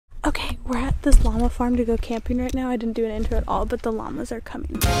We're at this llama farm to go camping right now. I didn't do an intro at all, but the llamas are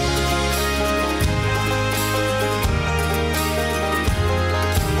coming.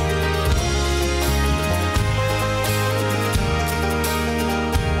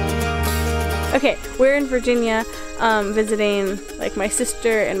 Okay, we're in Virginia visiting, like, my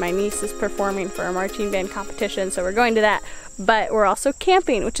sister and my niece is performing for a marching band competition, so we're going to that. But we're also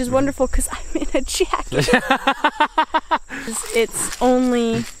camping, which is wonderful because I'm in a jacket. It's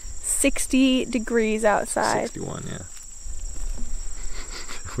only 60 degrees outside. 61, yeah.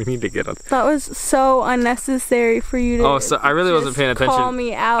 We need to get up. That was so unnecessary for you to. Oh, so I really wasn't paying attention. Call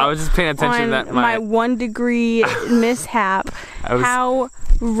me out. I was just paying attention on that my 1 degree mishap. How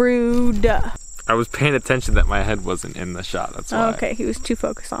rude. I was paying attention that my head wasn't in the shot. That's why. Okay, he was too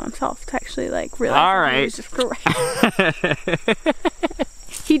focused on himself to actually like realize. All right. He was just correct.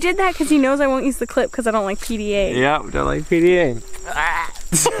 He did that because he knows I won't use the clip because I don't like PDA. Yeah, we don't like PDA.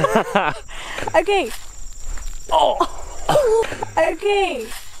 Okay. Oh. Okay.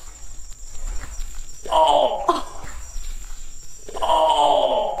 Oh.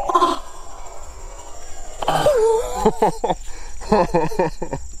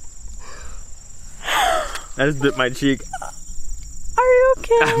 I just bit my cheek. Are you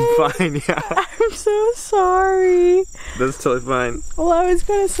okay? I'm fine, yeah. I'm so sorry. That's totally fine. Well, I was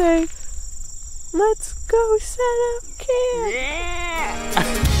gonna say, let's go set up camp.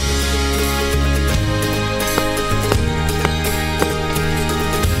 Yeah.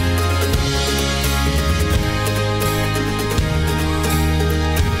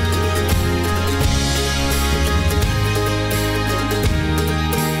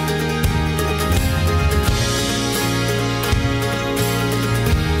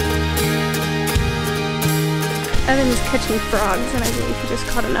 Evan is catching frogs, and I believe he just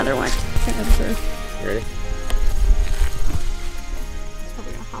caught another one. You ready? It's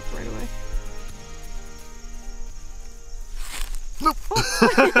probably gonna hop right away. Nope.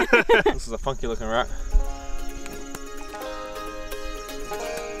 This is a funky looking rock.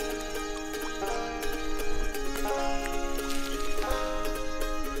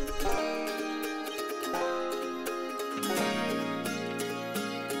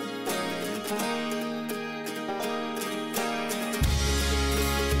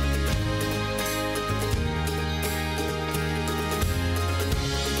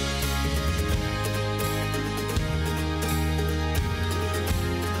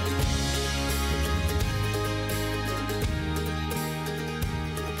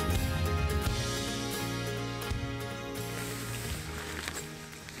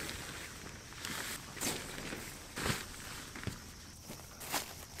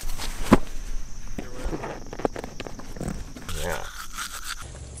 Yeah.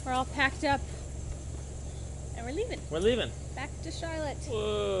 We're all packed up, and we're leaving. We're leaving. Back to Charlotte.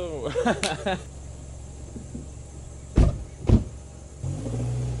 Whoa.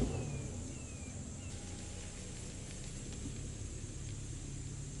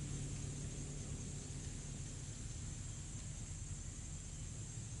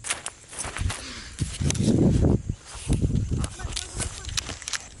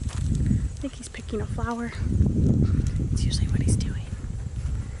 I think he's picking a flower. It's usually what he's doing.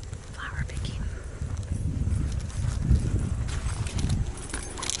 Flower picking.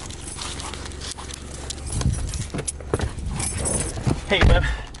 Hey, man.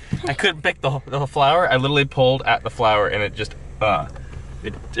 I couldn't pick the flower. I literally pulled at the flower and it just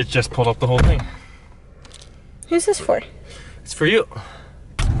pulled up the whole thing. Who's this for? It's for you.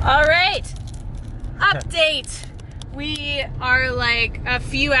 All right. Update. We are like a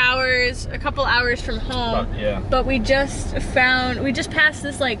couple hours from home. Yeah. But we just passed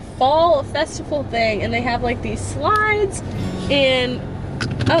this like fall festival thing, and they have like these slides, and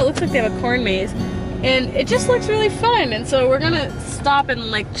it looks like they have a corn maze, and it just looks really fun. And so we're gonna stop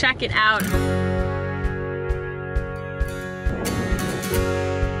and like check it out.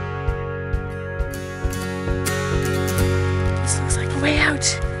 This looks like a way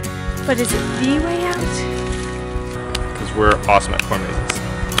out, but is it the way out? Because we're awesome at corn mazes.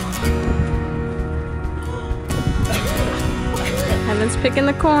 Evan's picking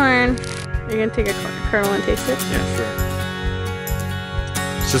the corn. You're gonna take a kernel and taste it? Yeah, sure.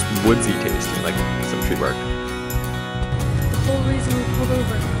 It's just woodsy tasting, like some tree bark. The whole reason we pulled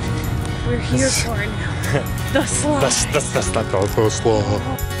over, we're here for now. The slide. That's not the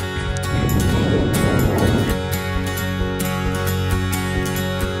slide.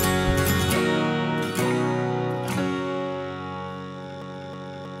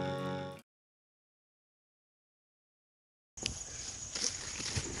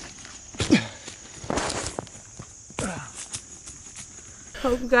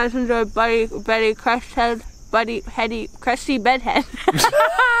 Hope you guys enjoy Betty Crusty Bedhead.